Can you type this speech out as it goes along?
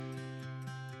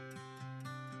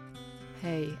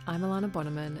Hey, I'm Alana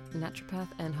Bonneman, naturopath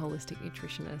and holistic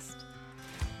nutritionist.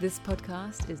 This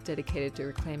podcast is dedicated to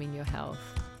reclaiming your health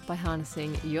by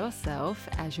harnessing yourself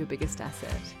as your biggest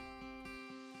asset.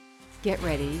 Get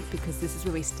ready, because this is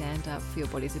where we stand up for your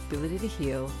body's ability to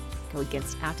heal, go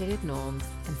against outdated norms,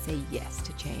 and say yes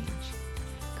to change,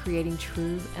 creating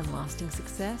true and lasting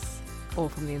success, all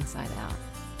from the inside out.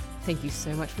 Thank you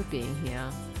so much for being here.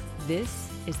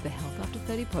 This is the Health After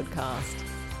 30 podcast,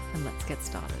 and let's get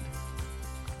started.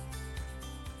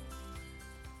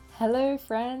 Hello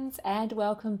friends, and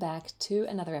welcome back to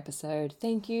another episode.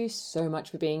 Thank you so much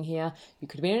for being here. You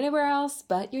could have been anywhere else,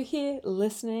 but you're here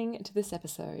listening to this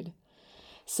episode.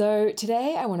 So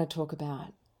today I want to talk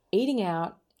about eating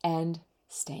out and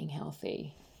staying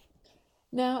healthy.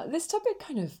 Now, this topic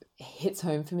kind of hits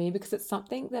home for me because it's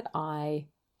something that I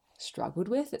struggled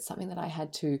with. It's something that I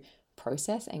had to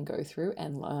process and go through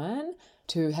and learn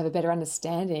to have a better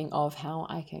understanding of how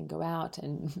I can go out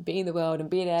and be in the world and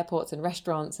be at airports and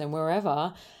restaurants and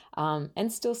wherever,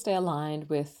 and still stay aligned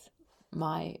with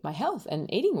my health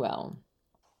and eating well.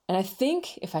 And I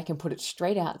think if I can put it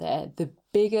straight out there, the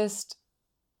biggest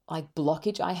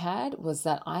blockage I had was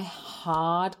that I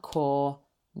hardcore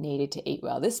needed to eat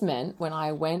well. This meant when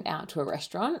I went out to a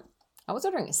restaurant, I was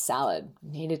ordering a salad,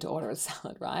 needed to order a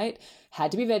salad, right?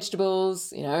 Had to be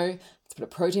vegetables, let's put a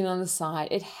protein on the side.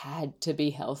 It had to be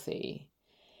healthy.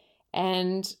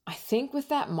 And I think with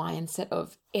that mindset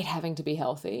of it having to be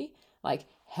healthy,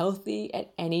 healthy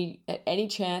at any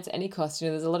chance, any cost,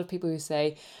 there's a lot of people who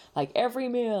say every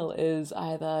meal is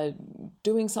either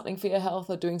doing something for your health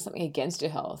or doing something against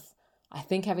your health. I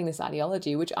think having this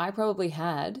ideology, which I probably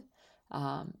had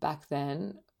back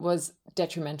then, was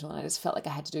detrimental. And I just felt like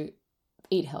I had to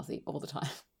eat healthy all the time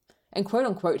and quote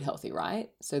unquote healthy, right?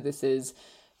 So this is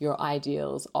your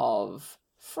ideals of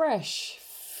fresh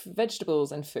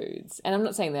vegetables and foods. And I'm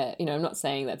not saying that, I'm not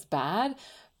saying that's bad,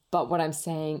 but what I'm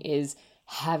saying is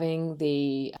having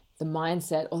the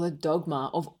mindset or the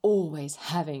dogma of always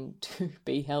having to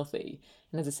be healthy.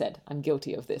 And as I said, I'm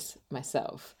guilty of this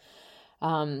myself.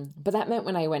 But that meant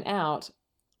when I went out,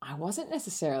 I wasn't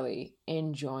necessarily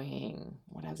enjoying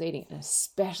what I was eating, and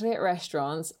especially at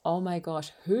restaurants. Oh my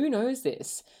gosh, who knows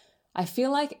this? I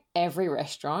feel like every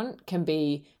restaurant can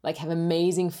be have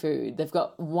amazing food. They've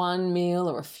got one meal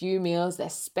or a few meals, they're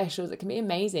specials, it can be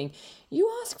amazing.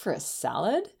 You ask for a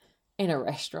salad in a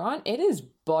restaurant, it is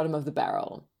bottom of the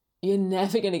barrel. You're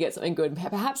never going to get something good,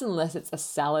 perhaps unless it's a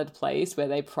salad place where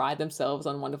they pride themselves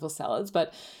on wonderful salads.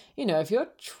 But, if you're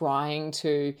trying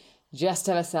to just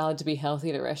have a salad to be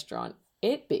healthy at a restaurant,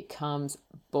 it becomes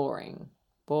boring.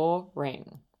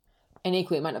 And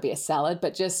equally, it might not be a salad,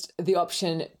 but just the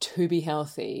option to be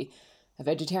healthy. A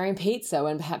vegetarian pizza,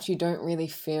 when perhaps you don't really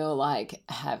feel like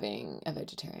having a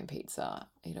vegetarian pizza.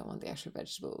 You don't want the extra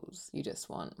vegetables. You just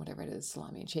want whatever it is,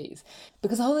 salami and cheese.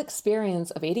 Because the whole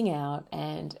experience of eating out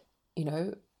and,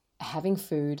 having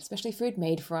food, especially food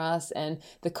made for us, and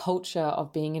the culture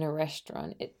of being in a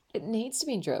restaurant, it needs to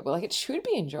be enjoyable. It should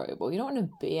be enjoyable. You don't want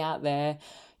to be out there,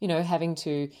 having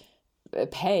to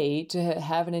pay to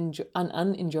have an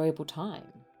unenjoyable time.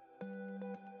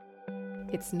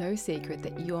 It's no secret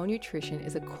that your nutrition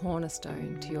is a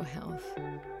cornerstone to your health.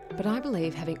 But I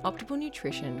believe having optimal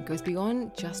nutrition goes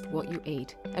beyond just what you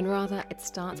eat, and rather it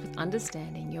starts with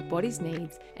understanding your body's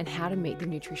needs and how to meet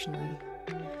them nutritionally.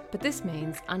 But this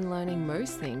means unlearning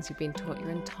most things you've been taught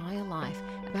your entire life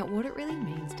about what it really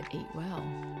means to eat well.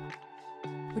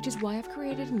 Which is why I've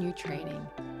created a new training,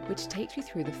 which takes you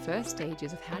through the first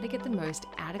stages of how to get the most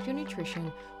out of your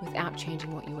nutrition without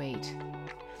changing what you eat.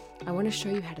 I want to show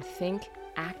you how to think,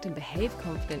 act, and behave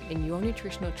confident in your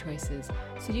nutritional choices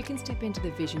so you can step into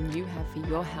the vision you have for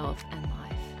your health and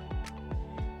life.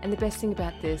 And the best thing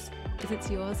about this is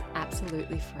it's yours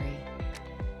absolutely free.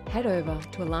 Head over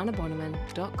to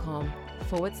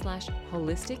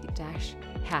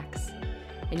alanabonneman.com/holistic-hacks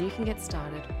and you can get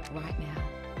started right now.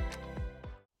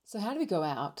 So how do we go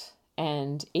out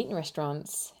and eat in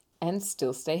restaurants and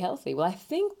still stay healthy? Well, I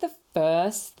think the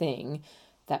first thing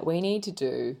that we need to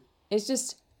do is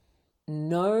just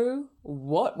know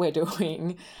what we're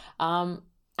doing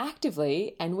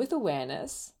actively and with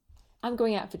awareness. I'm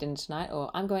going out for dinner tonight,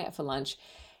 or I'm going out for lunch.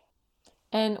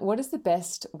 And what is the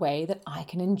best way that I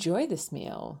can enjoy this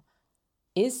meal?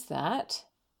 Is that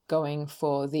going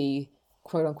for the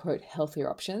quote unquote healthier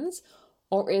options,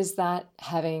 or is that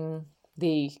having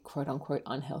the quote unquote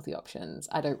unhealthy options?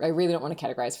 I really don't want to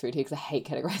categorize food here because I hate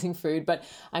categorizing food, but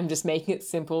I'm just making it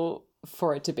simple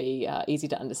for it to be easy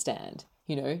to understand.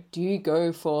 Do you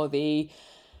go for the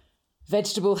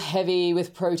vegetable heavy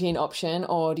with protein option,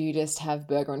 or do you just have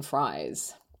burger and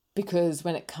fries? Because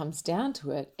when it comes down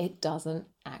to it, it doesn't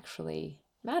actually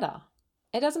matter.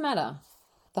 It doesn't matter.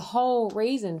 The whole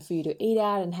reason for you to eat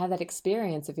out and have that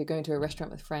experience, if you're going to a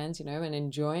restaurant with friends, and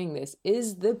enjoying this,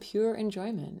 is the pure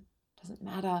enjoyment. It doesn't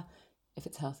matter if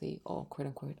it's healthy or quote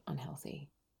unquote unhealthy.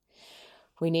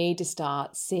 We need to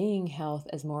start seeing health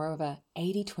as more of a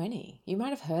 80-20. You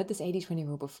might have heard this 80-20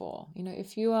 rule before.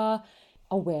 If you are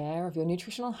aware of your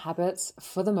nutritional habits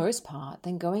for the most part,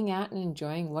 then going out and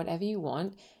enjoying whatever you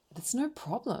want, that's no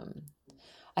problem.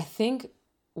 I think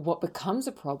what becomes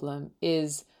a problem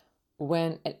is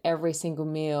when at every single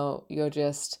meal you're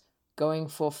just going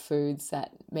for foods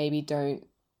that maybe don't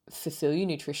fulfill you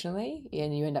nutritionally,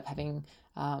 and you end up having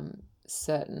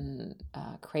certain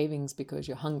cravings because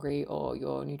you're hungry or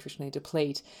you're nutritionally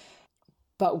deplete.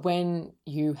 But when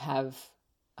you have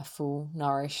a full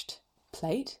nourished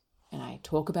plate, and I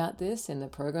talk about this in the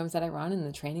programs that I run and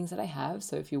the trainings that I have,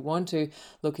 so if you want to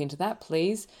look into that,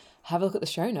 please have a look at the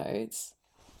show notes,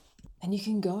 and you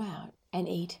can go out and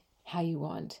eat how you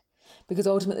want. Because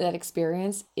ultimately that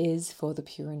experience is for the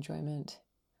pure enjoyment.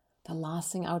 The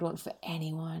last thing I would want for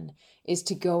anyone is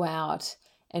to go out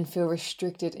and feel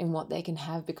restricted in what they can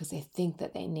have because they think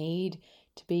that they need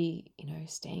to be,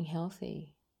 staying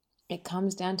healthy. It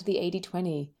comes down to the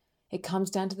 80-20. It comes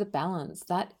down to the balance.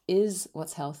 That is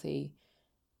what's healthy.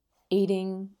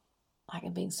 Eating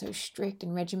and being so strict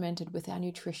and regimented with our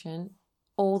nutrition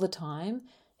all the time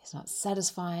is not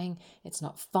satisfying, it's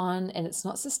not fun, and it's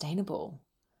not sustainable.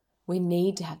 We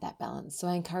need to have that balance. So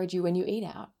I encourage you, when you eat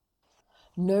out,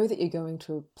 know that you're going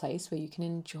to a place where you can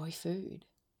enjoy food.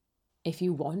 If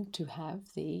you want to have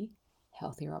the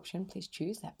healthier option, please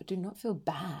choose that. But do not feel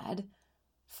bad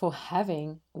for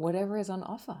having whatever is on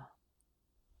offer.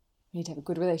 We need to have a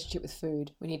good relationship with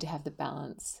food. We need to have the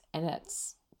balance. And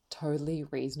it's totally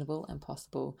reasonable and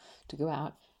possible to go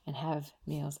out and have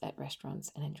meals at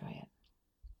restaurants and enjoy it.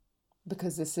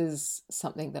 Because this is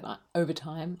something that over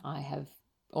time I have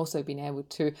also been able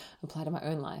to apply to my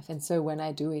own life. And so when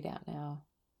I do eat out now,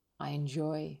 I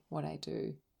enjoy what I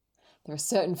do. There are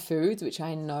certain foods which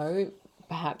I know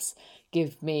perhaps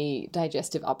give me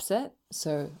digestive upset,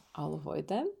 so I'll avoid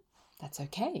them. That's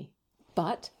okay.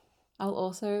 But I'll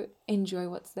also enjoy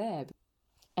what's there.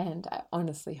 And I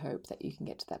honestly hope that you can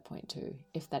get to that point too,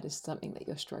 if that is something that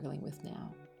you're struggling with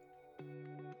now.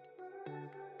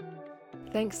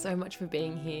 Thanks so much for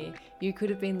being here. You could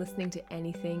have been listening to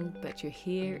anything, but you're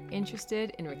here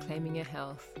interested in reclaiming your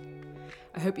health.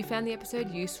 I hope you found the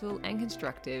episode useful and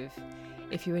constructive.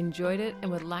 If you enjoyed it and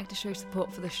would like to show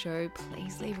support for the show,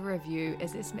 please leave a review,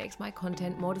 as this makes my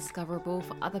content more discoverable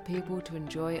for other people to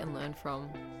enjoy and learn from.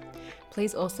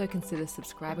 Please also consider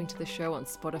subscribing to the show on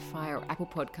Spotify or Apple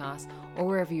Podcasts or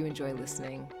wherever you enjoy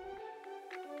listening.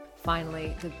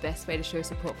 Finally, the best way to show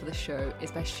support for the show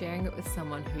is by sharing it with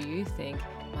someone who you think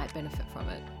might benefit from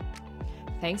it.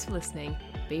 Thanks for listening,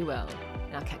 be well,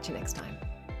 and I'll catch you next time.